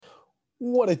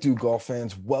What it do, golf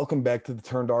fans? Welcome back to the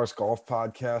Turn Dollars Golf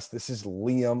Podcast. This is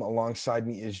Liam. Alongside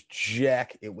me is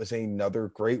Jack. It was another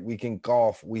great week in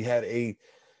golf. We had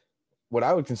what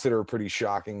I would consider a pretty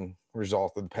shocking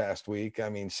result of the past week. I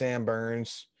mean, Sam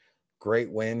Burns,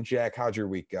 great win. Jack, how'd your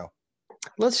week go?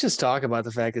 Let's just talk about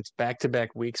the fact it's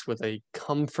back-to-back weeks with a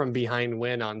come-from-behind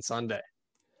win on Sunday.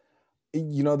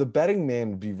 You know, the betting man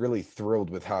would be really thrilled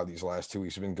with how these last 2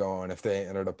 weeks have been going if they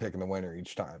ended up picking the winner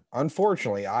each time.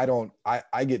 Unfortunately,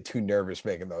 I get too nervous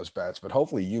making those bets, but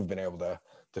hopefully you've been able to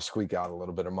squeak out a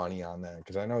little bit of money on that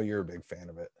because I know you're a big fan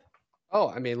of it. Oh,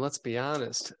 I mean, let's be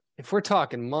honest. If we're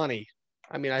talking money,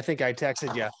 I think I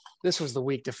texted you. This was the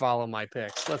week to follow my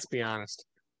picks. Let's be honest.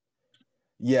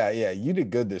 Yeah, you did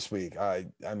good this week. I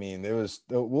mean,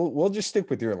 we'll just stick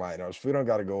with your lineups. We don't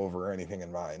got to go over anything in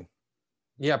mine.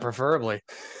 Yeah, preferably.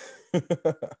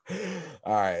 All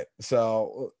right.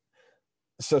 So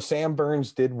Sam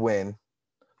Burns did win.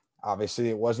 Obviously,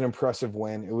 it was an impressive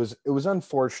win. It was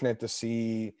unfortunate to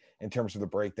see in terms of the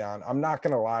breakdown. I'm not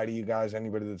going to lie to you guys,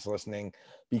 anybody that's listening,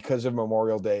 because of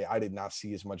Memorial Day, I did not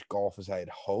see as much golf as I had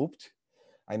hoped.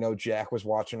 I know Jack was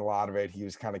watching a lot of it. He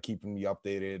was kind of keeping me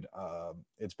updated.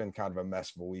 It's been kind of a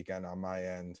mess of a weekend on my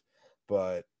end.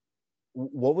 But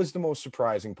what was the most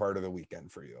surprising part of the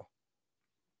weekend for you?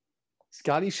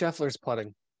 Scotty Scheffler's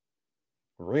putting.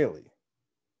 Really?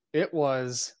 It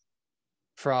was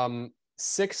from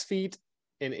 6 feet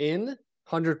and in,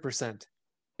 100%.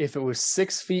 If it was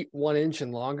 6 feet 1 inch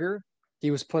and longer, he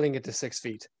was putting it to 6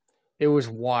 feet. It was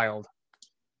wild.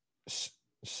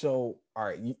 So, all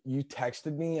right, you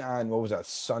texted me on, what was that,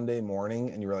 Sunday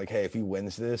morning, and you were like, hey, if he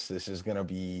wins this is gonna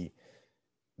be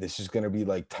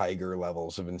like Tiger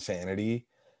levels of insanity.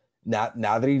 Now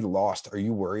that he lost, are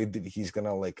you worried that he's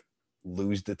gonna like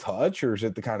lose the touch, or is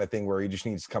it the kind of thing where he just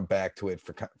needs to come back to it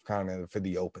for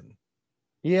the Open?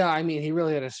 Yeah, I mean, he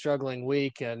really had a struggling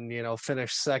week and,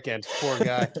 finished second. Poor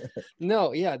guy.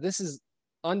 No, yeah, this is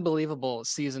unbelievable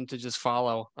season to just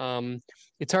follow.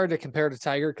 It's hard to compare to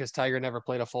Tiger because Tiger never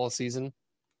played a full season.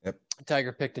 Yep.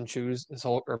 Tiger pick and chose his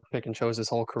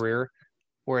whole career,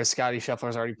 whereas Scotty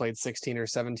Scheffler's already played 16 or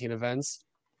 17 events.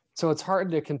 So it's hard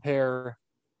to compare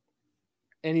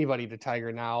anybody to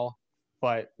Tiger now,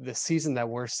 but the season that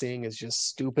we're seeing is just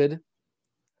stupid.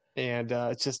 And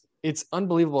it's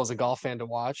unbelievable as a golf fan to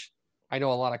watch. I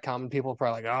know a lot of common people are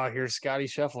probably like, oh, here's Scotty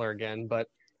Scheffler again, but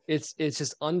it's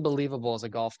just unbelievable as a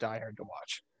golf diehard to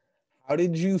watch. How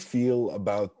did you feel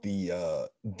about the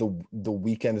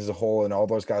weekend as a whole and all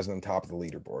those guys on the top of the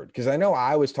leaderboard? Because I know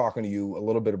I was talking to you a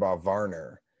little bit about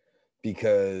Varner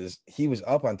because he was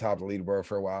up on top of the leaderboard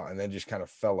for a while and then just kind of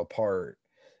fell apart.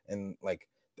 And like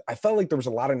I felt like there was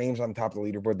a lot of names on top of the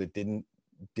leaderboard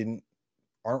that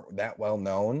aren't that well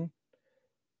known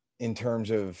in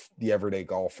terms of the everyday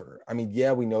golfer. I mean,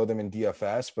 yeah, we know them in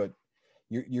DFS, but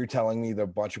you're telling me that a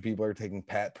bunch of people are taking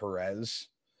Pat Perez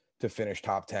to finish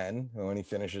top 10 when he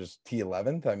finishes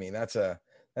T11th. I mean, that's a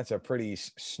pretty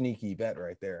sneaky bet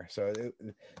right there. So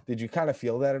did you kind of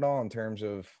feel that at all in terms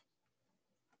of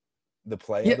the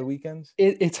play of the weekends?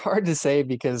 It's hard to say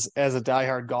because as a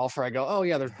diehard golfer, I go, oh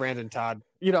yeah, there's Brandon Todd.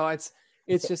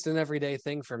 It's just an everyday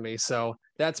thing for me. So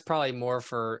that's probably more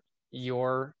for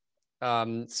your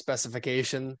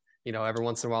specification. Every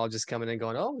once in a while, just coming in and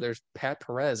going, oh, there's Pat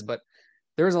Perez. But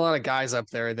there's a lot of guys up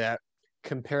there that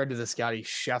compared to the Scotty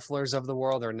Schefflers of the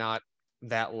world are not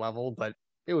that level. But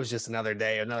it was just another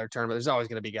day, another tournament. There's always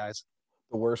going to be guys.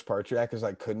 The worst part, Jack, is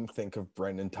I couldn't think of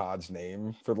Brendan Todd's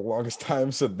name for the longest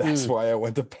time, so that's why I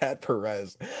went to Pat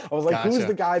Perez. I was like, Gotcha. Who's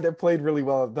the guy that played really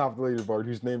well at the top of the leaderboard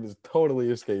whose name is totally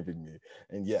escaping me?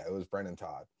 And yeah, it was Brendan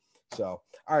Todd. So,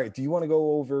 all right, do you want to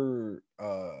go over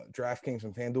DraftKings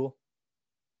and FanDuel?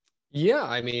 Yeah,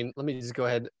 I mean, let me just go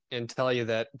ahead and tell you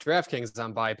that DraftKings is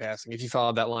on bypassing. If you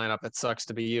followed that lineup, it sucks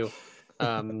to be you.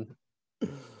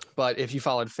 But if you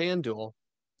followed FanDuel,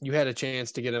 you had a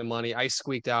chance to get in money. I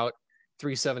squeaked out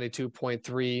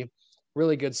 372.3.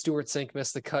 Really good. Stuart Sink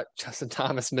missed the cut. Justin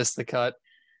Thomas missed the cut.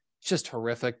 Just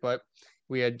horrific. But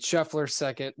we had Scheffler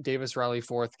second, Davis Riley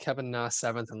fourth, Kevin Na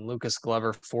seventh, and Lucas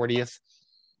Glover 40th.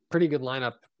 Pretty good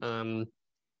lineup.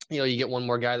 You get one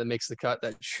more guy that makes the cut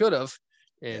that should have,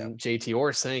 and JT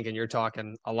or Sink, and you're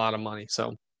talking a lot of money.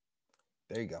 So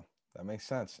there you go. That makes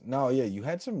sense. No, yeah, you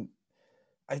had some.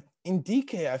 In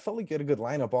DK, I felt like you had a good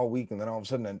lineup all week, and then all of a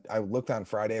sudden, I looked on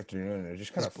Friday afternoon, and it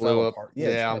just kind of fell apart. Yeah,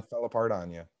 it just kind of fell apart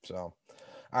on you. So, all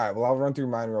right, well, I'll run through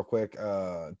mine real quick.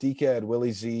 DK had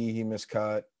Willie Z, he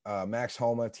miscut. Max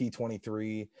Homa,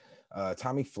 T23.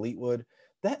 Tommy Fleetwood.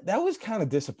 That was kind of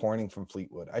disappointing from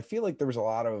Fleetwood. I feel like there was a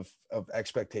lot of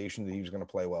expectation that he was going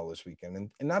to play well this weekend, and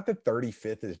not that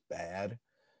 35th is bad,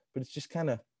 but it's just kind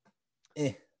of.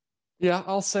 Eh. Yeah,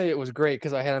 I'll say it was great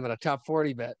because I had him in a top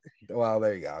 40 bet. Well,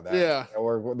 there you go. Yeah,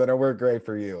 That'll work great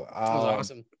for you. it was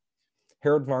awesome.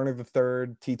 Harold Varner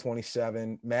III,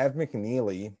 T27, Mav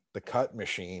McNeely, the cut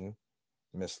machine,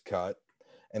 missed cut,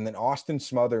 and then Austin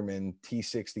Smotherman,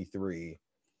 T63.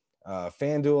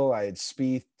 FanDuel, I had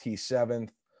Spieth, T7th,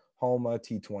 Homa,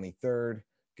 T23rd,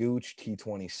 Gooch,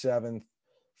 T27th,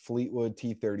 Fleetwood,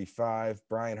 T35,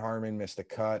 Brian Harmon missed a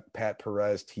cut, Pat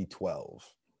Perez, T12.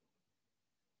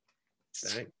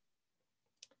 Dang.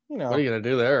 You know, What are you going to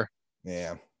do there?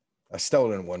 yeah, I still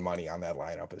didn't win money on that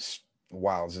lineup, as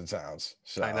wild as it sounds.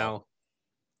 So I know.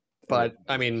 But,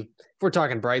 I mean, if we're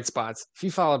talking bright spots, if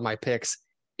you followed my picks,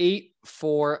 8,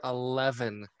 4,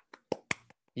 11.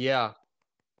 Yeah.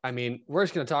 I mean, we're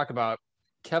just going to talk about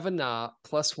Kevin Na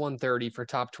plus 130 for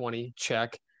top 20,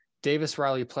 check. Davis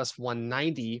Riley plus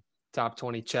 190, top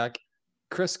 20, check.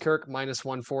 Chris Kirk minus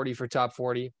 140 for top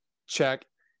 40, check.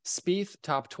 Spieth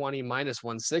top 20 minus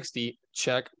 160,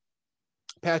 check.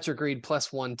 Patrick Reed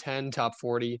plus 110, top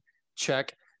 40,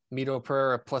 check. Mito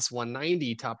Pereira plus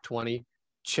 190, top 20,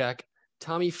 check.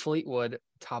 Tommy Fleetwood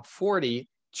top 40,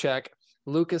 check.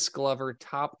 Lucas Glover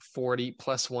top 40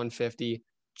 plus 150,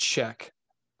 check.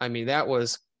 I mean, that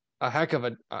was a heck of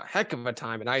a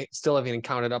time, and I still haven't even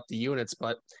counted up the units,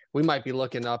 but we might be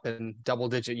looking up in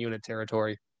double-digit unit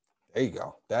territory. There you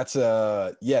go.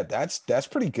 That's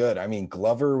pretty good. I mean,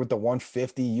 Glover with the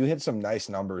 150, you hit some nice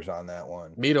numbers on that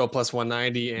one. Mito plus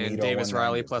 190 and Mito Davis 190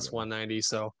 Riley was plus good. 190.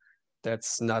 So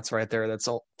that's nuts right there. That's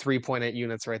all 3.8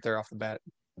 units right there off the bat.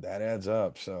 That adds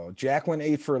up. So Jack went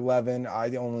 8 for 11.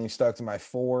 I only stuck to my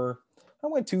 4. I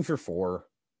went 2 for 4.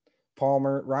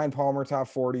 Ryan Palmer, top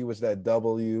 40 was that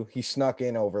W. He snuck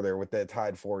in over there with that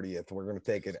tied 40th. We're going to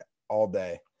take it all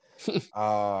day.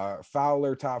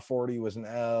 Fowler, top 40 was an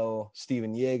L.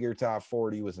 Steven Yeager, top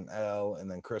 40 was an L.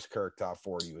 And then Chris Kirk, top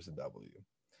 40 was a W.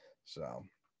 So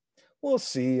we'll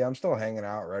see. I'm still hanging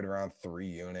out right around 3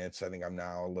 units. I think I'm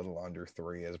now a little under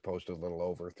 3 as opposed to a little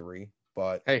over 3.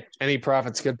 But hey, any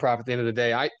profit's good profit at the end of the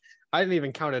day. I didn't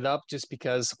even count it up just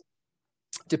because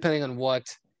depending on what,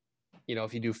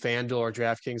 if you do FanDuel or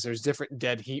DraftKings, there's different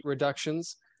dead heat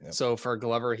reductions. Yep. So for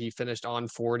Glover, he finished on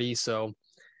 40. So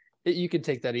you could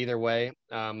take that either way.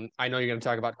 I know you're going to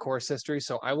talk about course history,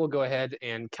 so I will go ahead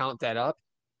and count that up.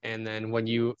 And then when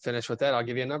you finish with that, I'll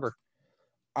give you a number.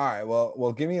 All right.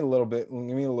 Well, give me a little bit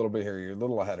here. You're a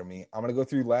little ahead of me. I'm going to go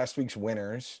through last week's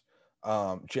winners.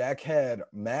 Jack had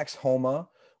Max Homa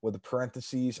with the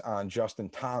parentheses on Justin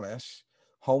Thomas.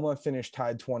 Homa finished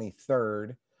tied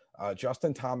 23rd.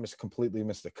 Justin Thomas completely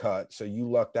missed the cut, so you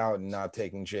lucked out in not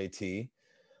taking JT.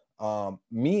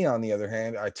 Me, on the other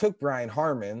hand, I took Brian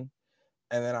Harmon,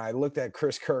 and then I looked at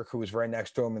Chris Kirk, who was right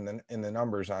next to him in the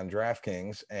numbers on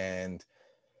DraftKings, and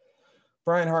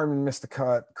Brian Harmon missed the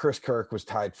cut. Chris Kirk was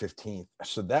tied 15th,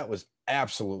 so that was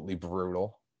absolutely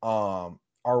brutal.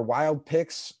 Our wild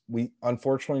picks,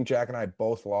 unfortunately, Jack and I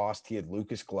both lost. He had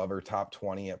Lucas Glover top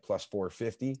 20 at plus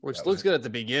 450, which looks good at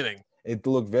the beginning. It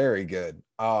looked very good.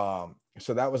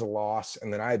 So that was a loss.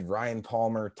 And then I had Ryan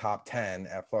Palmer top 10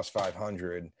 at plus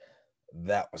 500.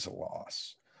 That was a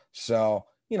loss. So,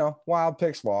 wild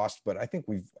picks lost, but I think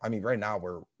right now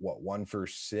we're 1 for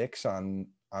 6 on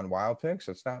wild picks.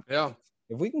 It's not,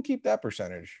 if we can keep that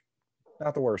percentage,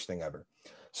 not the worst thing ever.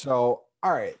 So,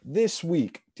 all right, this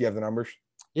week, do you have the numbers?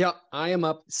 Yeah, I am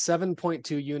up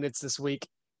 7.2 units this week.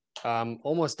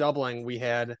 Almost doubling. We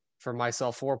had for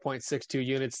myself 4.62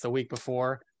 units the week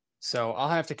before. So I'll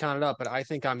have to count it up, but I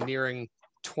think I'm nearing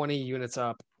 20 units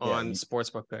up on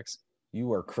sportsbook picks.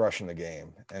 You are crushing the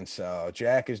game. And so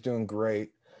Jack is doing great.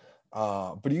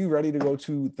 But are you ready to go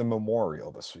to the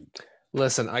Memorial this week?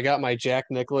 Listen, I got my Jack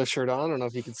Nicklaus shirt on. I don't know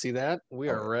if you can see that. We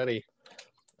are ready.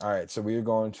 All right. So we are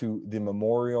going to the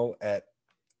Memorial at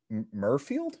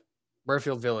Murfield?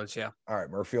 Murfield Village, yeah. All right,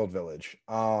 Murfield Village.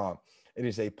 It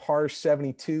is a par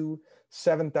 72,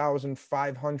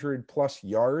 7,500 plus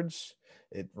yards.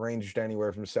 It ranged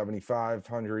anywhere from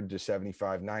 7,500 to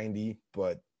 7,590,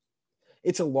 but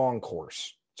it's a long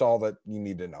course. It's all that you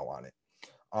need to know on it.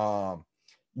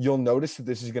 You'll notice that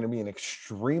this is going to be an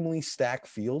extremely stacked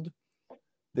field.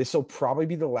 This will probably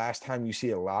be the last time you see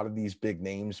a lot of these big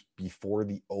names before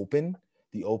the Open.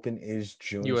 The Open is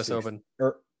June U.S. 6th, Open.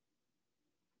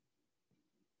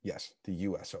 Yes, the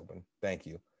U.S. Open. Thank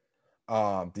you.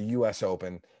 The U.S.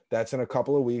 Open. That's in a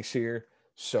couple of weeks here.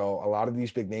 So a lot of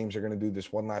these big names are going to do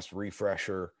this one last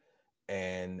refresher,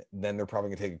 and then they're probably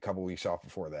going to take a couple of weeks off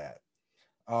before that.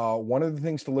 One of the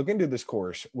things to look into this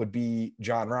course would be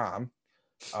John Rahm.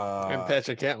 And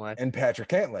Patrick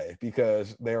Cantlay,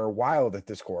 because they are wild at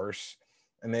this course,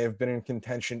 and they have been in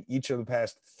contention each of the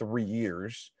past 3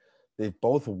 years. They've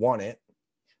both won it.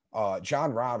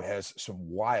 John Rahm has some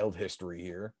wild history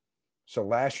here. So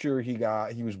last year he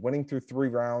was winning through 3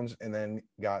 rounds and then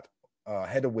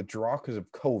had to withdraw because of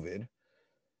COVID,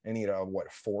 and he had a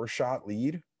 4-shot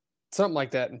lead, something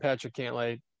like that. And Patrick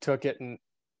Cantlay took it, and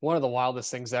one of the wildest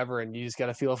things ever. And you just got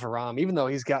to feel for Rahm, even though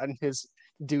he's gotten his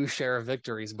due share of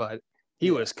victories, but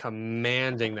he was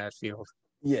commanding that field.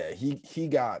 Yeah,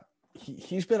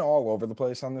 he's been all over the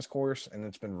place on this course, and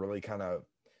it's been really kind of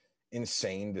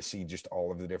insane to see just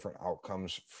all of the different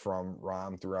outcomes from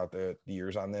Rahm throughout the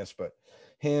years on this. But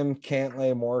him,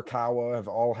 Cantlay, Morikawa have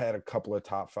all had a couple of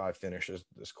top 5 finishes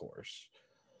this course.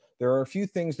 There are a few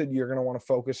things that you're going to want to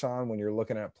focus on when you're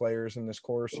looking at players in this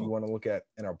course. You want to look at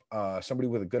somebody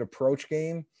with a good approach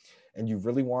game, and you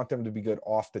really want them to be good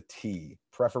off the tee,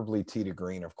 preferably tee to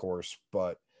green, of course.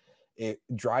 But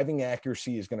driving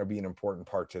accuracy is going to be an important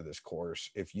part to this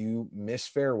course. If you miss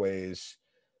fairways,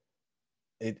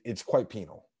 it's quite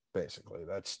penal, basically.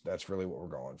 That's really what we're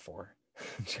going for.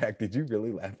 Jack, did you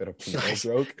really laugh at a penal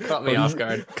joke? Caught me off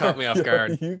guard.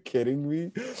 Are you kidding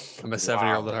me? I'm a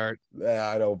 7-year-old at heart. Yeah,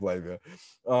 I don't blame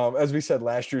you. As we said,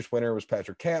 last year's winner was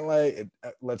Patrick Cantlay.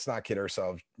 Let's not kid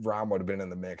ourselves. Rahm would have been in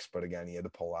the mix, but again, he had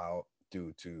to pull out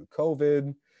due to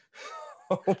COVID.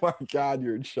 Oh my God,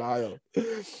 you're a child.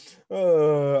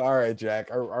 All right, Jack.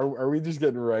 Are we just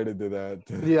getting right into that?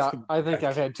 Yeah, I think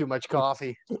I've had too much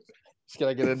coffee. Just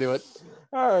gotta get into it.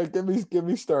 All right, get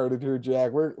me started here,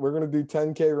 Jack. We're gonna do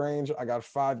 10K range. I got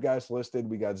 5 guys listed.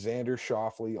 We got Xander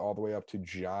Schauffele all the way up to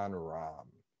Jon Rahm.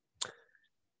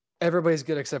 Everybody's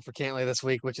good except for Cantlay this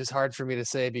week, which is hard for me to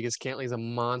say because Cantlay's a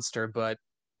monster, but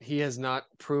he has not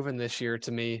proven this year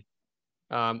to me.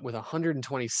 With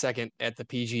 122nd at the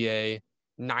PGA,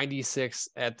 96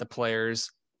 at the Players,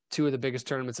 2 of the biggest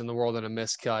tournaments in the world and a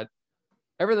missed cut.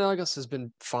 Everything else has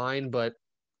been fine, but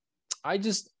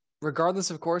regardless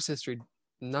of course history,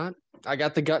 I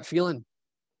got the gut feeling.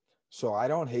 So I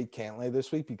don't hate Cantlay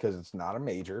this week because it's not a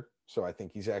major. So I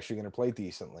think he's actually going to play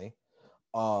decently.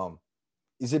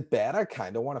 Is it bad? I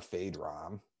kind of want to fade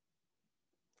Rahm.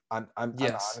 I'm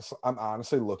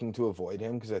honestly looking to avoid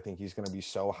him because I think he's going to be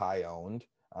so high owned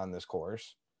on this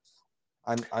course.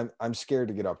 I'm scared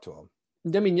to get up to him.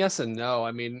 I mean, yes and no.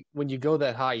 I mean, when you go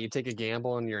that high, you take a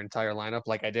gamble on your entire lineup,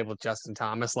 like I did with Justin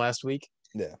Thomas last week.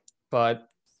 Yeah, but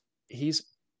he's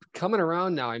coming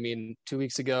around now. I mean, 2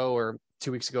 weeks ago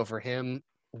for him,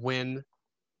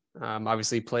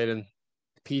 obviously played in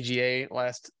PGA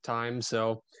last time,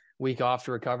 so week off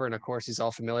to recover, and of course he's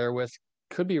all familiar with.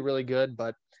 Could be really good,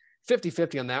 but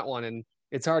 50-50 on that one, and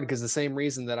it's hard because the same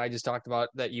reason that I just talked about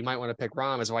that you might want to pick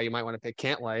Rahm is why you might want to pick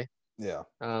Cantlay. Yeah.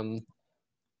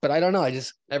 But I don't know. I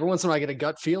just every once in a while I get a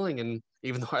gut feeling, and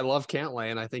even though I love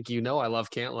Cantlay, and I think I love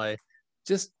Cantlay,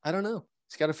 just I don't know.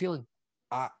 Just got a feeling.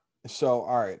 So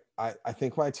all right, I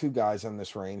think my 2 guys on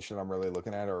this range that I'm really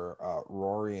looking at are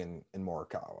Rory and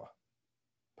Morikawa.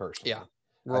 Personally, yeah,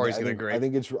 Rory's gonna be great. I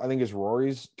think it's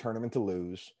Rory's tournament to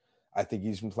lose. I think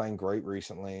he's been playing great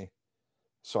recently.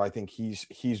 So I think he's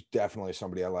definitely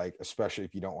somebody I like, especially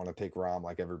if you don't want to take Rahm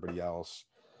like everybody else.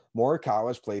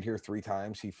 Morikawa's played here 3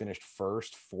 times. He finished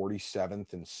first,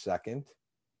 47th, and second.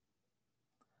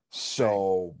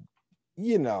 So,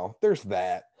 there's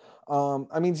that.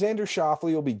 I mean, Xander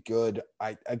Schauffele will be good.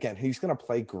 He's going to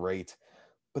play great,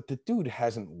 but the dude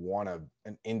hasn't won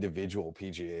an individual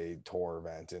PGA Tour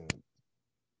event in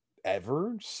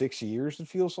ever 6 years. It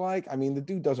feels like. I mean, the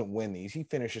dude doesn't win these. He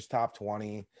finishes top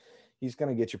 20. He's going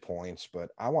to get you points, but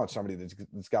I want somebody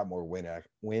that's got more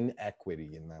win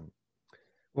equity in them.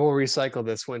 We'll recycle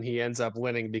this when he ends up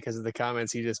winning because of the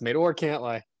comments he just made, or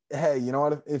Cantlay. Hey, you know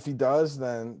what? If he does,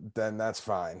 then that's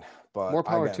fine. But more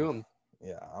power to him.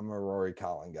 Yeah, I'm a Rory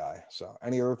Collin guy. So,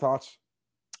 any other thoughts?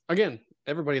 Again,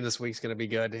 everybody this week's going to be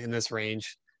good in this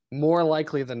range. More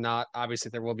likely than not, obviously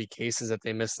there will be cases that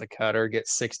they miss the cut or get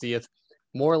 60th.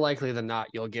 More likely than not,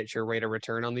 you'll get your rate of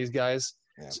return on these guys.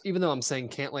 Yeah. So even though I'm saying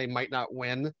Cantlay might not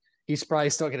win, he's probably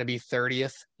still going to be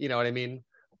 30th. You know what I mean?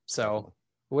 So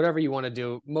whatever you want to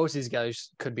do, most of these guys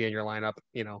could be in your lineup.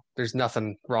 There's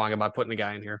nothing wrong about putting a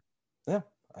guy in here. Yeah,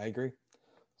 I agree.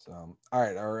 So, all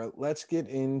right, let's get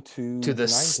into the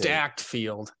stacked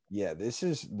field. Yeah, this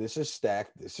is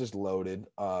stacked. This is loaded.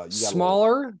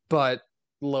 Smaller, but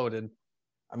loaded.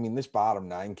 I mean, this bottom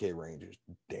 9K range is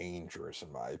dangerous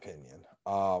in my opinion.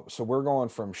 So we're going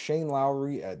from Shane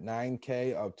Lowry at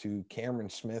 9K up to Cameron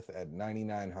Smith at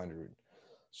 9,900.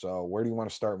 So where do you want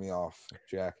to start me off,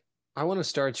 Jack? I want to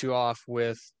start you off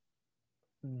with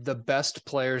the best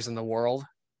players in the world.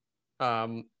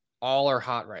 All are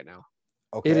hot right now.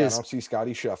 Okay, I don't see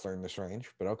Scotty Scheffler in this range,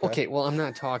 but okay. Okay, well, I'm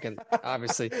not talking,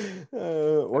 obviously.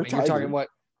 Or you're talking what?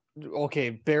 Okay,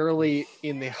 barely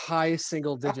in the high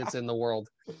single digits in the world.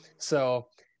 So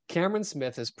Cameron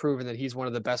Smith has proven that he's one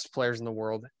of the best players in the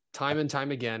world time and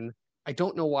time again. I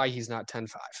don't know why he's not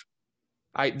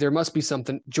 10-5. There must be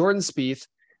something. Jordan Spieth,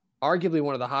 arguably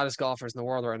one of the hottest golfers in the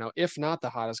world right now, if not the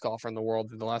hottest golfer in the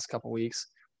world in the last couple of weeks.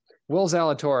 Will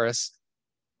Zalatoris,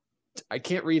 I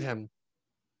can't read him.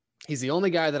 He's the only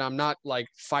guy that I'm not like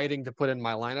fighting to put in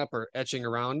my lineup or etching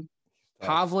around.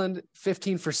 Hovland,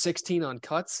 15 for 16 on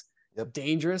cuts. Yep.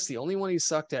 Dangerous. The only one he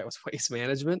sucked at was waste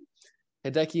management.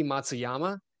 Hideki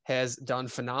Matsuyama has done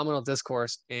phenomenal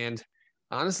discourse and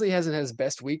honestly hasn't had his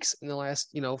best weeks in the last,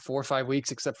 4 or 5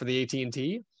 weeks, except for the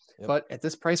AT&T. Yep. But at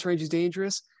this price range, he's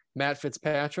dangerous. Matt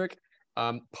Fitzpatrick,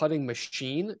 putting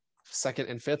machine, 2nd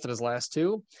and 5th in his last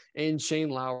 2. And Shane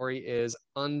Lowry is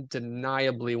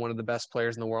undeniably one of the best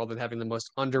players in the world and having the most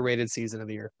underrated season of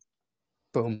the year.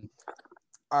 Boom.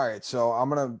 All right, so I'm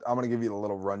gonna give you a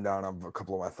little rundown of a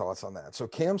couple of my thoughts on that. So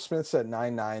Cam Smith's at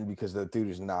 9.9 because that dude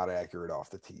is not accurate off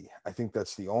the tee. I think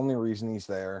that's the only reason he's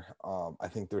there. I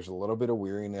think there's a little bit of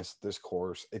weariness this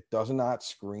course. It does not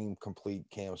scream complete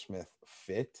Cam Smith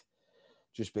fit,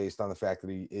 just based on the fact that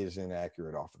he is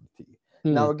inaccurate off of the tee.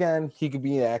 Now again, he could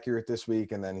be accurate this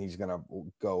week, and then he's gonna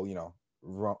go,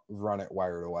 run it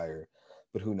wire to wire.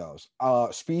 But who knows?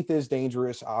 Spieth is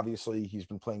dangerous. Obviously, he's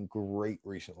been playing great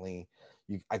recently.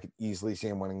 I could easily see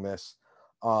him winning this.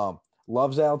 Love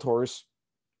Zalatoris.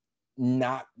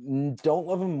 Don't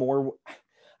love him more.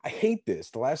 I hate this.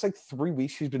 The last 3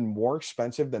 weeks, he's been more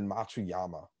expensive than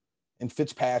Matsuyama and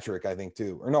Fitzpatrick, I think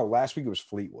too. Or no, last week it was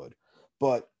Fleetwood.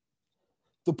 But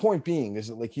the point being is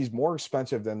that he's more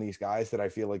expensive than these guys that I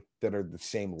feel like that are the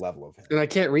same level of him. And I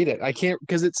can't read it. I can't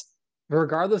because it's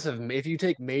regardless of if you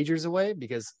take majors away,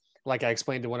 because like I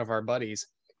explained to one of our buddies,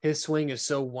 his swing is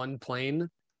so one plane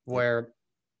where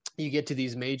you get to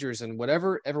these majors and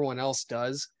whatever everyone else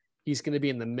does, he's going to be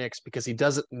in the mix because he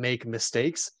doesn't make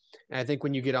mistakes. And I think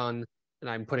when you get on, and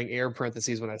I'm putting air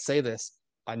parentheses when I say this,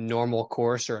 a normal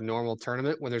course or a normal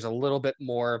tournament where there's a little bit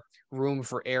more room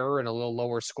for error and a little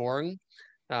lower scoring,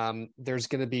 there's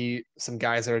going to be some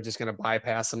guys that are just going to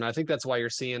bypass him. And I think that's why you're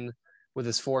seeing with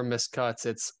his 4 missed cuts,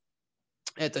 it's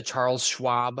at the Charles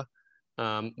Schwab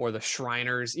or the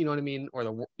Shriners, you know what I mean?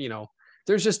 Or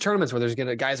there's just tournaments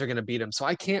where guys are going to beat him. So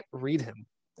I can't read him.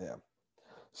 Yeah.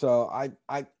 So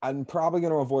I'm probably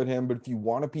going to avoid him, but if you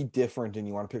want to be different and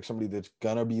you want to pick somebody that's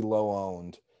going to be low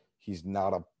owned, he's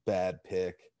not a bad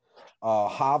pick.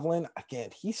 Hovland, again,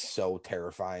 he's so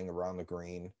terrifying around the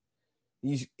green.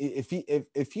 If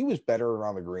he was better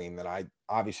around the green, then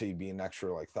obviously he'd be an extra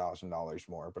 $1,000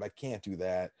 more, but I can't do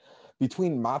that.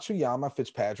 Between Matsuyama,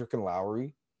 Fitzpatrick, and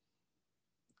Lowry,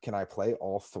 can I play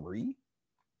all 3?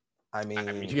 I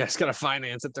mean, you guys gotta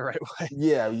finance it the right way.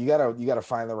 Yeah, you gotta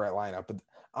find the right lineup. But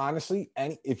honestly,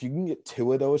 if you can get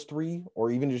 2 of those 3, or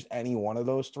even just any one of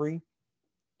those 3,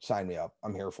 sign me up.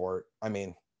 I'm here for it. I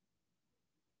mean,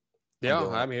 yeah,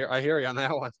 I'm here. I hear you on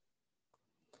that one.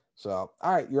 So,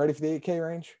 all right, you ready for the 8K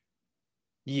range?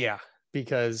 Yeah,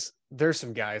 because there's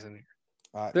some guys in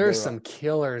here. There's some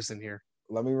killers in here.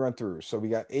 Let me run through. So we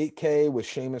got 8K with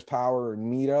Seamus Power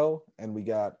and Mito, and we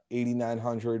got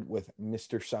 8,900 with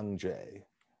Mr. Sung Jae.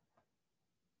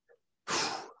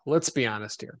 Let's be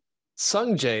honest here.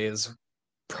 Sung Jae is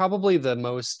probably the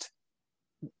most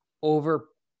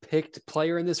overpicked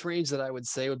player in this range that I would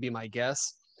say would be my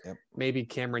guess. Yep. Maybe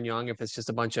Cameron Young if it's just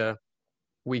a bunch of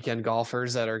weekend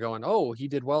golfers that are going, oh, he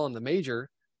did well in the major.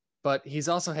 But he's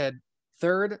also had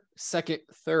third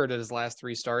at his last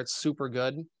 3 starts. Super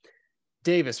good.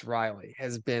 Davis Riley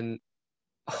has been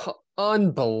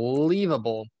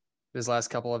unbelievable his last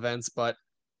couple events, but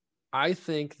I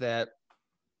think that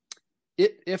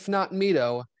if not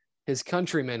Mito, his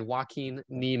countryman Joaquin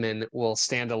Niemann will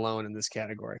stand alone in this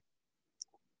category.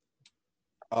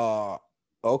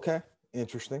 Okay,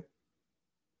 interesting.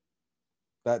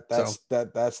 That's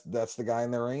the guy in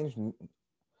the range,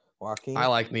 Joaquin. I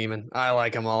like Niemann. I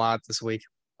like him a lot this week.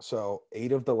 So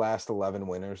 8 of the last 11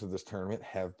 winners of this tournament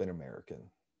have been American.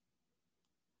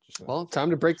 Well, time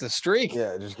to break the streak.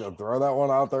 Yeah, just go throw that one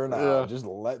out there now. Yeah. Just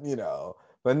letting you know.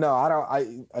 But no,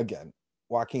 again,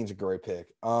 Joaquin's a great pick.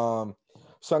 Sung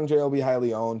Jae will be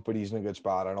highly owned, but he's in a good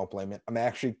spot. I don't blame it.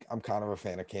 I'm kind of a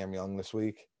fan of Cam Young this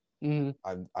week.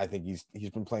 Mm-hmm. I think he's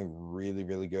been playing really,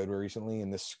 really good recently,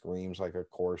 and this screams like a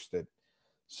course that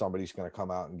somebody's going to come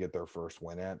out and get their first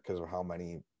win at because of how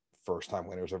many first-time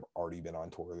winners have already been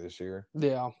on tour this year.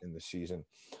 Yeah. In the season.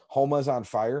 Homa's on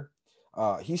fire.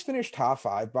 He's finished top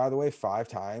 5, by the way, 5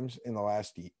 times in the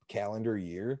last calendar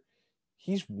year.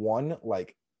 He's won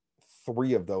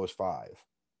 3 of those 5.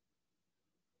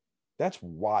 That's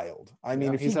wild. I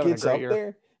mean, if he gets up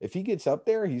there, If he gets up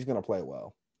there, he's going to play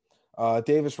well.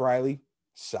 Davis Riley,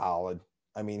 solid.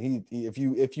 I mean, if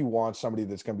you want somebody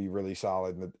that's going to be really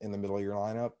solid in the middle of your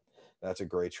lineup, that's a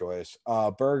great choice.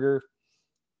 Berger,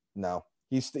 no.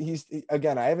 He's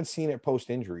again, I haven't seen it post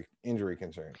injury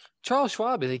concerns. Charles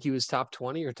Schwab, I think he was top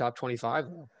 20 or top 25.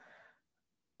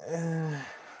 Do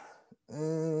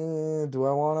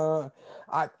I want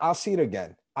to? I'll see it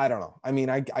again. I don't know. I mean,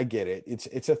 I get it.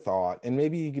 It's a thought, and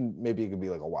maybe it can be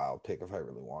like a wild pick if I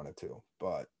really wanted to,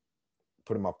 but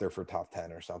put him up there for top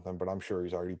 10 or something. But I'm sure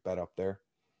he's already bet up there.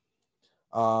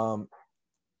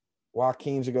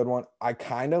 Joaquin's a good one. I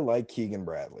kind of like Keegan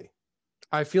Bradley.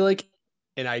 I feel like,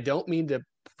 and I don't mean to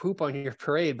poop on your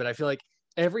parade, but I feel like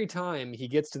every time he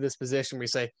gets to this position where you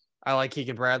say, I like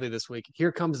Keegan Bradley this week,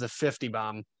 here comes the 50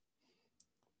 bomb.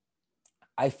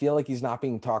 I feel like he's not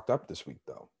being talked up this week,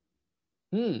 though.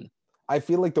 I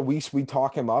feel like the weeks we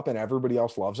talk him up and everybody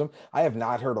else loves him. I have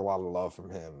not heard a lot of love from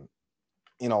him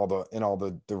in all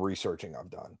the researching I've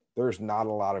done. There's not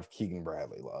a lot of Keegan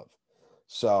Bradley love.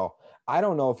 So I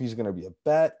don't know if he's going to be a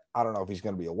bet. I don't know if he's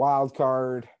going to be a wild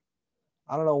card.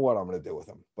 I don't know what I'm going to do with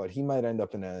him, but he might end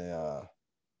up in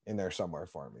there somewhere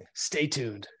for me. Stay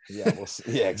tuned. Yeah, we'll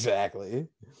see. Yeah, exactly.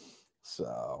 So,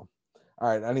 all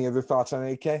right. Any other thoughts on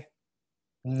 8K?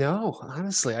 No,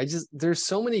 honestly, there's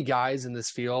so many guys in this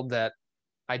field that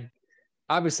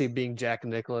obviously being Jack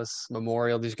Nicklaus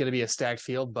Memorial, there's going to be a stacked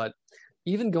field, but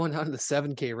even going out in the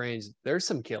 7K range, there's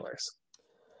some killers.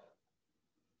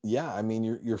 Yeah, I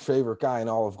mean, your favorite guy in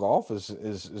all of golf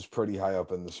is pretty high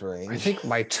up in this range. I think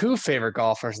my two favorite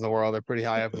golfers in the world are pretty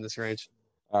high up in this range.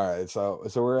 All right, so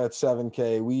we're at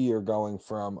 7K. We are going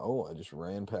from I just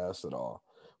ran past it all.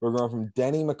 We're going from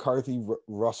Denny McCarthy,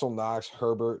 Russell Knox,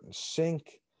 Herbert, and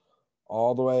Sink,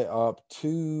 all the way up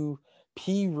to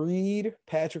P. Reed,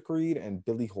 Patrick Reed, and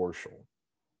Billy Horschel.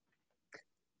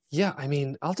 Yeah, I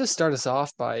mean, I'll just start us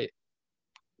off by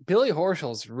Billy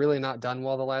Horschel's really not done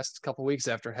well the last couple weeks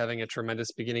after having a tremendous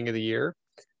beginning of the year.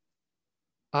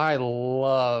 I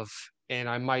love, and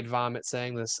I might vomit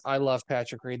saying this, I love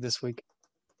Patrick Reed this week.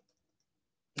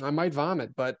 I might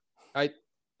vomit, but I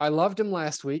loved him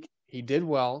last week. He did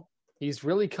well. He's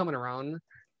really coming around.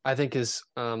 I think his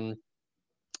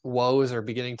woes are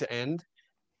beginning to end.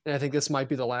 And I think this might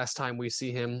be the last time we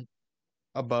see him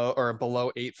above or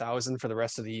below 8,000 for the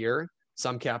rest of the year. So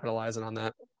I'm capitalizing on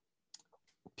that.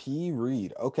 P.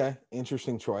 Reed. Okay.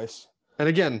 Interesting choice. And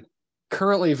again,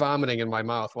 currently vomiting in my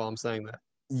mouth while I'm saying that.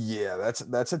 Yeah,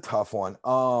 that's a tough one.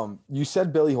 You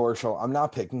said Billy Horschel. I'm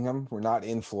not picking him. We're not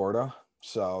in Florida,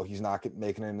 so he's not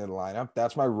making it into the lineup.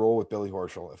 That's my rule with Billy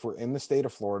Horschel. If we're in the state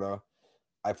of Florida,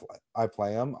 I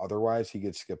play him. Otherwise, he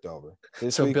gets skipped over.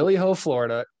 So week, Billy Ho,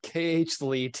 Florida, KH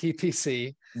Lee,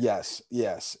 TPC.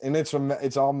 Yes, and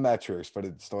it's all metrics, but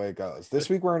it's the way it goes. This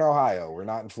week we're in Ohio. We're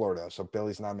not in Florida, so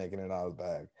Billy's not making it out of the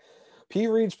bag. P.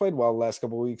 Reed's played well the last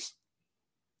couple of weeks.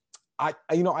 I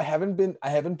haven't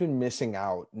been missing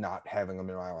out not having him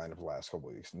in my lineup the last couple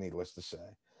of weeks. Needless to say,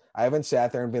 I haven't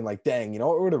sat there and been like, "Dang, you know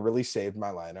what would have really saved my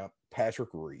lineup? Patrick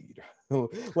Reed."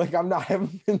 Like I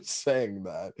haven't been saying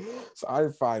that, so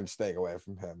I'm fine staying away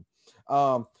from him.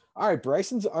 All right,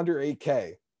 Bryson's under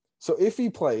 8K, so if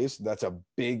he plays, that's a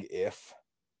big if.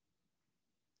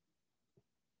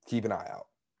 Keep an eye out.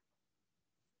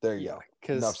 There you go.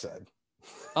 Enough said.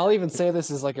 I'll even say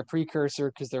this is like a precursor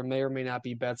because there may or may not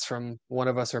be bets from one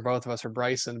of us or both of us or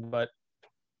Bryson, but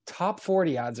top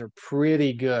 40 odds are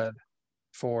pretty good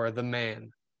for the man.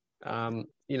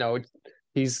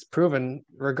 He's proven,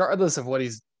 regardless of what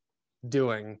he's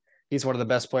doing, he's one of the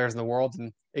best players in the world.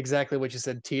 And exactly what you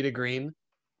said, tee to green.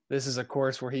 This is a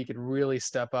course where he could really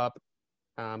step up,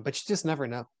 but you just never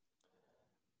know.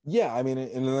 Yeah, I mean,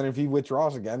 and then if he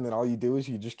withdraws again, then all you do is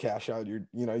you just cash out you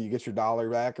get your dollar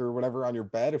back or whatever on your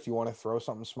bet if you want to throw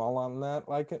something small on that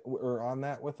on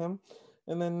that with him,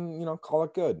 and then call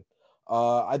it good.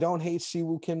 I don't hate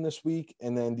Siwoo Kim this week,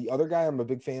 and then the other guy I'm a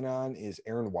big fan on is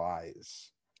Aaron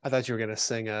Wise. I thought you were gonna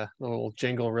sing a little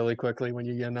jingle really quickly when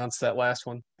you announced that last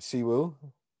one. Siwoo?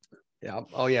 Yeah.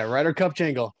 Oh yeah, Ryder Cup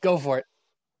jingle. Go for it.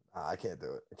 I can't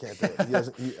do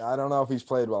it. I don't know if he's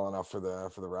played well enough for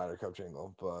the Ryder Cup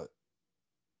jingle,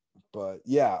 but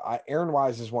yeah, Aaron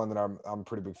Wise is one that I'm a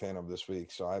pretty big fan of this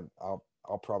week, so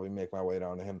I'll probably make my way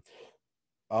down to him.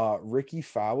 Ricky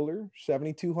Fowler,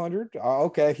 7,200.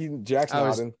 Okay, Jack's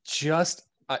nodding.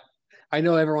 I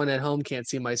know everyone at home can't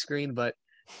see my screen, but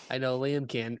I know Liam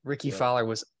can. Ricky Fowler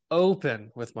was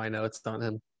open with my notes on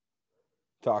him.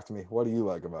 Talk to me. What do you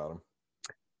like about him?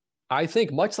 I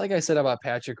think much like I said about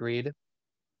Patrick Reed,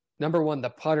 number one, the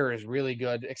putter is really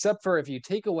good, except for if you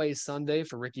take away Sunday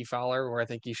for Ricky Fowler, where I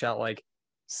think he shot like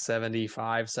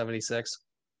 75, 76.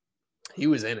 He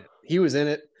was in it. He was in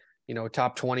it,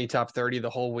 top 20, top 30 the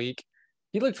whole week.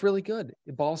 He looked really good.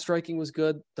 The ball striking was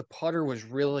good. The putter was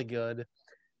really good.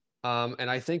 And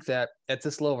I think that at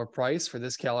this low of a price for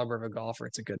this caliber of a golfer,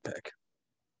 it's a good pick.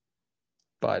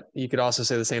 But you could also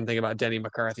say the same thing about Denny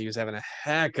McCarthy, who's having a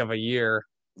heck of a year.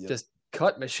 Yep. Just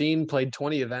cut machine, played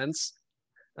 20 events.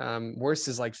 Worst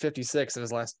is like 56 in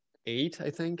his last 8, I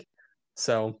think.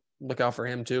 So look out for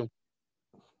him too.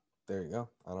 There you go.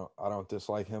 I don't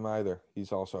dislike him either.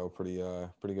 He's also a pretty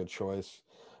good choice.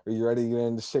 Are you ready to get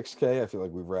into 6K? I feel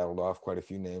like we've rattled off quite a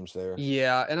few names there.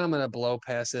 Yeah, and I'm gonna blow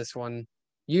past this one.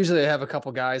 Usually I have a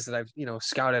couple guys that I've,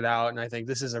 scouted out and I think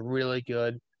this is a really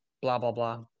good blah blah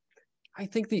blah. I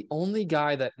think the only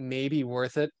guy that may be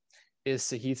worth it is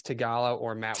Sahith Theegala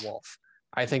or Matt Wolff.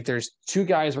 I think there's 2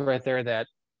 guys right there that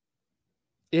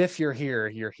if you're here,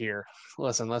 you're here.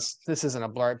 Listen, this isn't a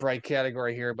bright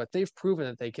category here, but they've proven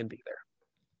that they can be there.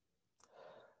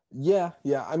 Yeah.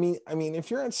 I mean,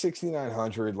 if you're at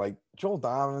 6,900, like Joel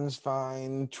Donovan's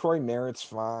fine, Troy Merritt's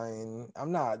fine.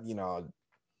 I'm not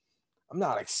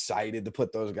excited to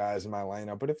put those guys in my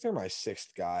lineup, but if they're my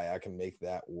 6th guy, I can make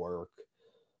that work.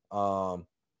 I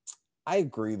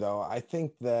agree though. I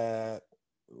think that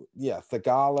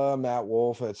Theegala, Matt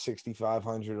Wolff at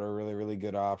 6,500 are really, really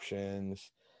good options.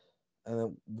 And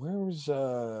then where's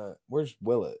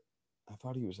Willett? I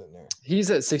thought he was in there.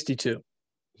 He's at 62.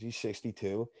 He's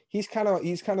 62. He's kind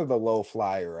of the low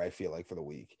flyer, I feel like, for the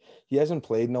week. He hasn't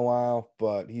played in a while,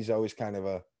 but he's always kind of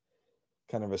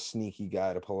a sneaky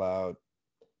guy to pull out.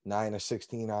 9 of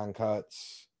 16 on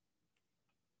cuts.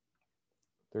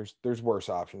 There's worse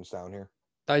options down here.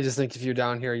 I just think if you're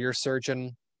down here, you're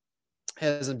searching.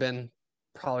 Hasn't been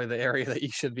probably the area that you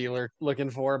should be looking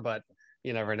for, but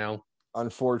you never know.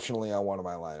 Unfortunately, on one of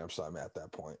my lineups, I'm at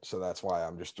that point. So that's why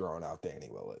I'm just throwing out Danny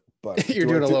Willett. But you're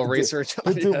doing a little research.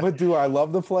 But do I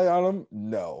love the play on him?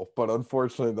 No. But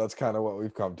unfortunately, that's kind of what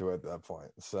we've come to at that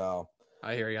point. So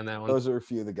I hear you on that one. Those are a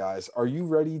few of the guys. Are you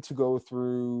ready to go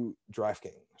through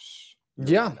DraftKings?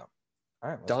 Yeah. Lineup? All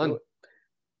right. Done.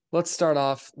 Let's start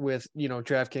off with,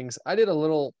 DraftKings. I did a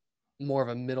little more of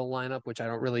a middle lineup, which I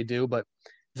don't really do, but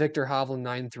Victor Hovland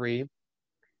 9-3,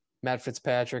 Matt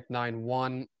Fitzpatrick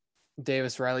 9-1,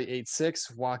 Davis Riley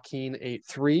 8-6, Joaquin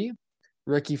 8-3,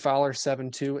 Ricky Fowler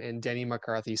 7-2, and Denny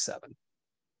McCarthy 7.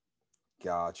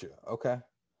 Gotcha. Okay.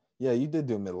 Yeah, you did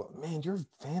do middle. Man, you're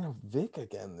a fan of Vic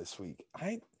again this week.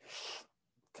 I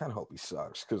kind of hope he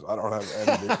sucks because I don't have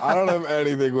anything. I don't have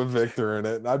anything with Victor in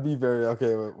it. I'd be very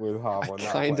okay with Hovland.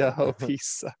 I kind of hope he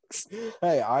sucks.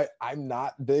 Hey, I'm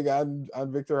not big on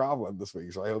Victor Hovland this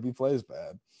week, so I hope he plays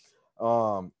bad.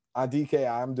 On DK,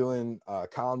 I'm doing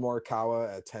Colin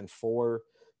Morikawa at 10-4,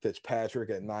 Fitzpatrick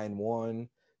at 9-1,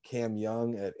 Cam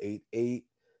Young at 8-8,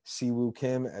 Siwoo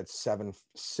Kim at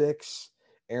 7-6,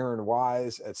 Aaron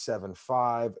Wise at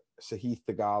 7-5, Sahith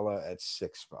Theegala at 6-5.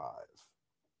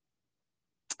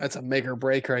 That's a make or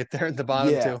break right there at the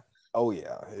bottom too. Oh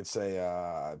yeah, it's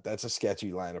that's a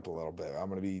sketchy lineup a little bit. I'm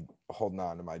gonna be holding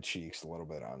on to my cheeks a little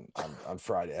bit on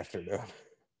Friday afternoon.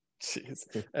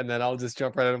 Jeez. And then I'll just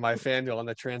jump right into my FanDuel on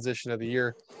the transition of the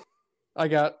year. I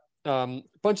got a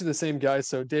bunch of the same guys.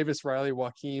 So Davis Riley,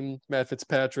 Joaquin, Matt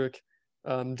Fitzpatrick,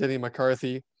 Denny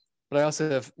McCarthy. But I also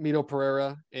have Mito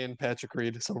Pereira and Patrick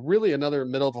Reed. So really another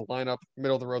middle of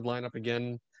the road lineup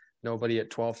again. Nobody at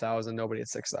 12,000, nobody at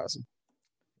 6,000.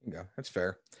 Yeah, that's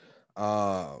fair.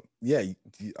 Yeah,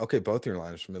 okay, both your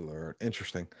lineups middle are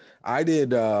interesting. I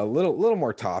did a little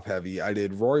more top heavy. I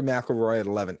did Rory McIlroy at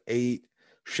 11-8,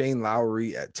 Shane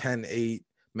Lowry at 10-8,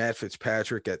 Matt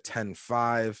Fitzpatrick at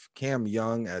 10-5, Cam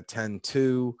Young at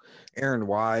 10-2, Aaron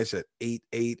Wise at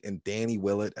 8-8, and Danny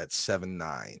Willett at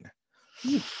 7-9.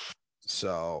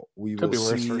 So we Could will be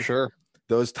worse see for sure.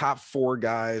 Those top 4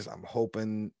 guys, I'm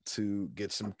hoping to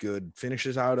get some good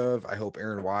finishes out of. I hope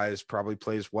Aaron Wise probably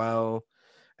plays well.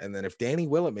 And then if Danny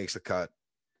Willett makes a cut,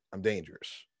 I'm dangerous.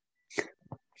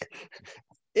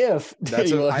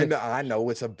 I know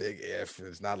it's a big if.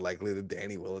 It's not likely that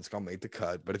Danny Willett's gonna make the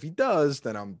cut, but if he does,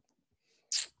 then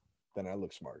I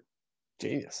look smart.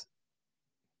 Genius.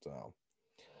 So,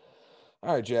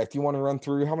 all right, Jack. Do you want to run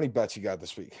through how many bets you got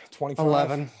this week? 25.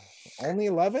 11. Only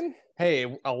 11?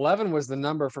 Hey, 11 was the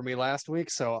number for me last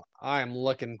week, so I'm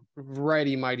looking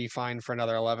righty mighty fine for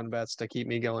another 11 bets to keep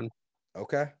me going.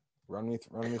 Okay, run me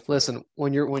through. Listen,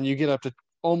 when you get up to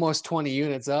almost 20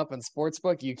 units up in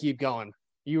Sportsbook, you keep going.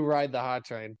 You ride the hot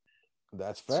train.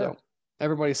 That's fair. So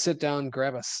everybody sit down,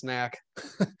 grab a snack.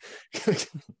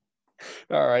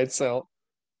 All right, so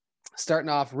starting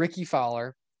off, Ricky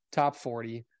Fowler, top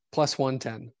 40, plus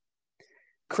 110.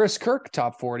 Chris Kirk,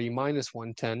 top 40, minus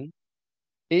 110.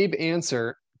 Abe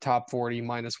Answer, top 40,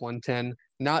 minus 110.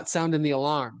 Not sounding the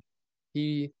alarm.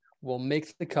 He will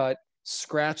make the cut,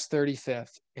 scratch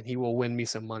 35th, and he will win me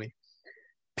some money.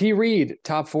 P. Reed,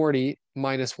 top 40,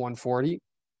 minus 140.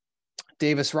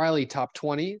 Davis Riley, top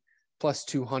 20, plus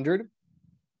 200.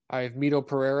 I have Mito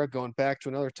Pereira going back to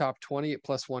another top 20 at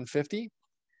plus 150.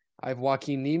 I have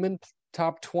Joaquin Niemann,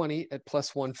 top 20 at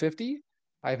plus 150.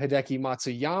 I have Hideki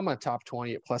Matsuyama, top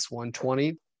 20 at plus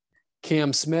 120.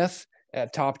 Cam Smith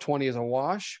at top 20 is a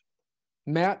wash.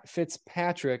 Matt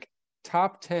Fitzpatrick,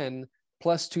 top 10,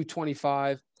 plus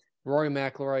 225. Rory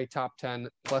McIlroy, top 10,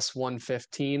 plus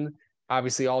 115.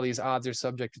 Obviously, all these odds are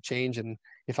subject to change, and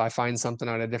if I find something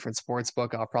on a different sports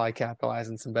book, I'll probably capitalize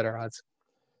on some better odds.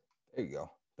 There you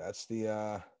go. That's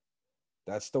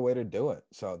the way to do it.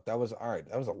 So that was all right.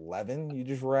 That was 11 you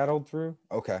just rattled through.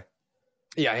 Okay.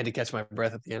 Yeah, I had to catch my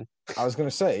breath at the end. I was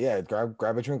gonna say, yeah,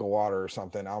 grab a drink of water or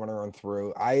something. I'm gonna run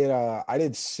through. I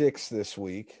did 6 this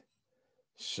week,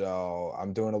 so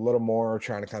I'm doing a little more,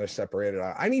 trying to kind of separate it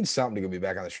out. I need something to get me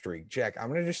back on the streak. Jack, I'm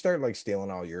gonna just start like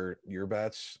stealing all your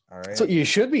bets. All right. That's what you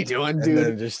should be doing, and dude.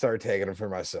 then just start taking them for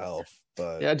myself.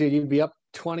 But yeah, dude, you'd be up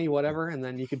 20, whatever, and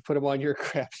then you could put them on your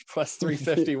craft plus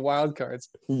 350 wild cards.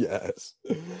 Yes.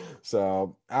 So,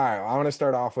 all right, I'm going to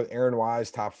start off with Aaron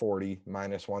Wise, top 40,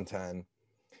 minus 110.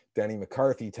 Denny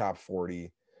McCarthy, top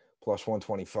 40, plus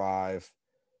 125.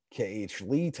 KH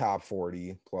Lee, top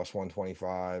 40, plus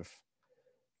 125.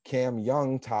 Cam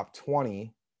Young, top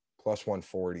 20, plus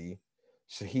 140.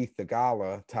 Sahith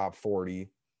Theegala, top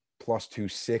 40, plus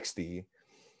 260.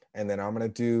 And then I'm going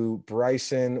to do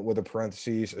Bryson with a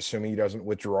parentheses, assuming he doesn't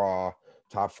withdraw,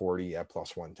 top 40 at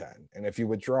plus 110. And if he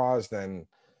withdraws, then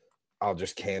I'll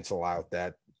just cancel out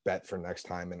that bet for next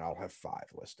time and I'll have 5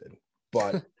 listed.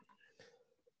 But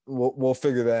we'll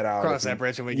figure that out. Cross that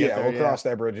bridge when we get there. We'll cross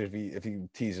that bridge if he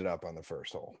tees it up on the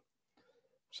first hole.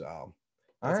 So, all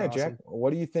right, awesome. Jack,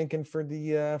 what are you thinking for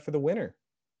the winner?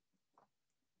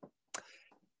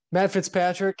 Matt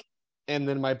Fitzpatrick, and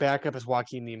then my backup is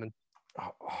Joaquin Niemann.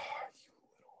 Oh, you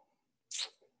little.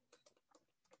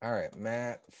 All right,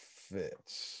 Matt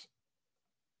Fitz.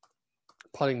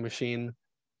 Putting machine.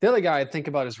 The other guy I'd think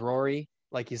about is Rory.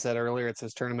 Like you said earlier, it's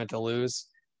his tournament to lose.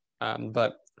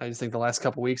 But I just think the last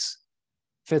couple weeks,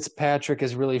 Fitzpatrick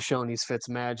has really shown he's Fitz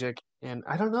magic. And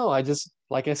I don't know. I just,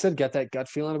 like I said, got that gut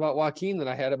feeling about Joaquin that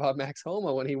I had about Max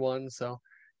Homa when he won. So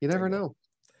you never know.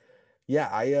 Yeah,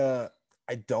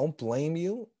 I don't blame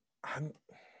you.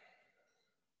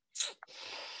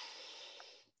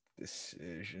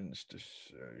 Decisions.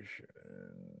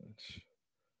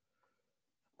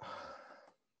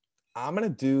 I'm gonna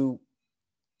do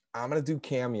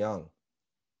Cam Young.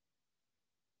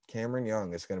 Cameron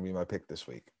Young is gonna be my pick this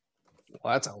week.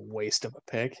 Well, that's a waste of a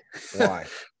pick. Why?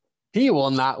 He will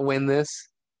not win this.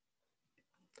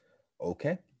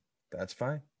 Okay, that's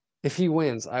fine. If he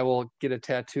wins, I will get a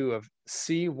tattoo of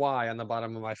CY on the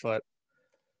bottom of my foot.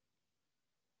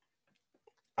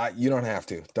 You don't have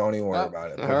to. Don't even worry about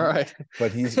it. But, all right.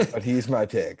 But he's my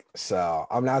pick. So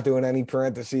I'm not doing any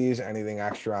parentheses, anything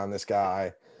extra on this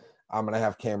guy. I'm gonna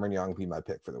have Cameron Young be my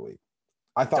pick for the week.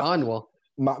 I thought done. Well,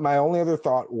 my only other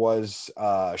thought was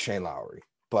Shane Lowry,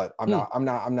 but I'm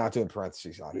not doing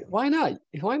parentheses on him. Why not?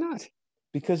 Why not?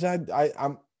 Because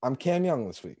I'm Cam Young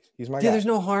this week. He's my guy. There's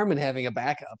no harm in having a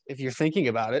backup if you're thinking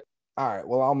about it. All right.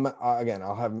 Well,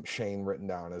 I'll have Shane written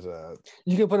down as a.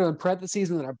 You can put it in parentheses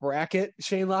and then a bracket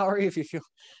Shane Lowry if you feel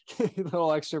a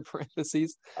little extra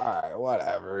parentheses. All right.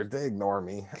 Whatever. They ignore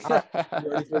me. Right,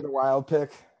 you ready for the wild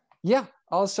pick? Yeah.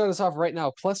 I'll start us off right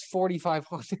now. Plus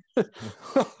 4,500.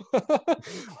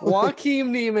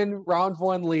 Joaquin Niemann, round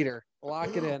 1 leader.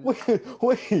 Lock it in.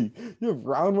 Wait. You have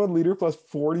round 1 leader plus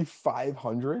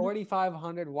 4,500?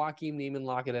 4,500. Joaquin Niemann,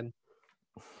 lock it in.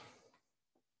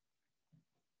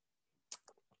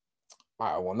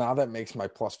 All right, well, now that makes my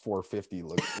plus 450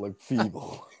 look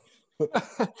feeble. You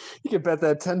can bet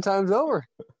that 10 times over.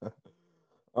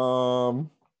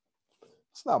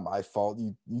 It's not my fault.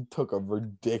 You took a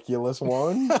ridiculous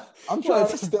one. I'm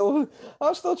still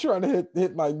trying to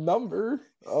hit my number.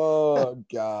 Oh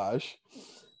gosh.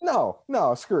 No,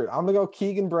 screw it. I'm gonna go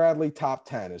Keegan Bradley top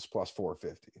 10 is plus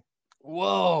 450.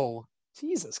 Whoa,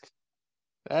 Jesus.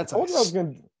 That's I was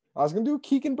gonna do a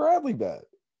Keegan Bradley bet.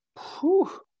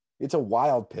 Whew. It's a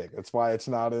wild pick. That's why it's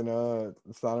not in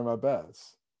my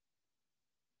bets.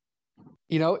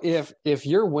 You know, if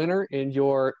your winner and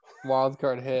your wild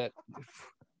card hit,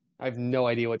 I have no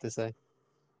idea what to say.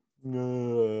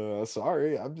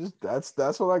 Sorry,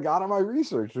 that's what I got on my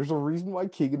research. There's a reason why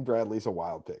Keegan Bradley's a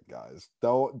wild pick, guys.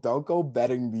 Don't go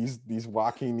betting these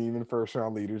Joaquin Niemann first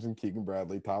round leaders and Keegan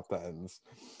Bradley top 10s.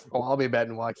 Oh, I'll be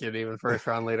betting Joaquin Niemann first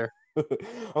round leader.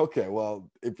 Okay, well,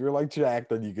 if you're like Jack,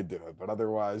 then you could do it, but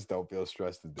otherwise, don't feel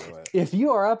stressed to do it. If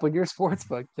you are up with your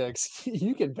sportsbook picks,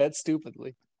 you can bet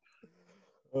stupidly.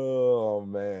 Oh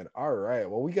man! All right.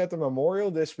 Well, we got the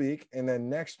Memorial this week, and then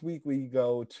next week we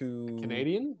go to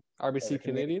Canadian, the RBC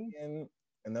Canadian, Canadian,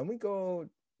 and then we go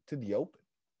to the Open.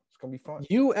 It's gonna be fun.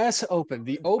 US Open.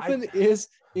 The Open is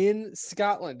in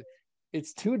Scotland.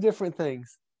 It's two different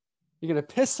things. You're gonna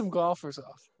piss some golfers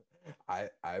off. I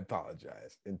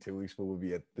apologize. In 2 weeks, we will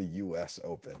be at the US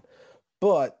Open.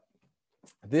 But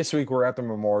this week, we're at the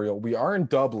Memorial. We are in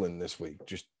Dublin this week,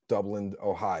 just Dublin,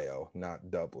 Ohio, not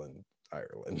Dublin,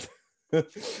 Ireland.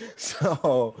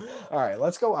 So, all right,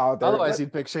 let's go out there. Otherwise,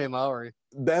 you'd pick Shane Lowry.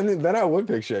 Then I would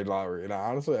pick Shane Lowry. And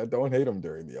honestly, I don't hate him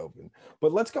during the Open.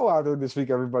 But let's go out there this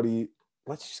week, everybody.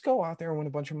 Let's just go out there and win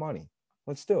a bunch of money.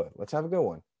 Let's do it. Let's have a good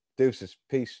one. Deuces.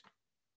 Peace.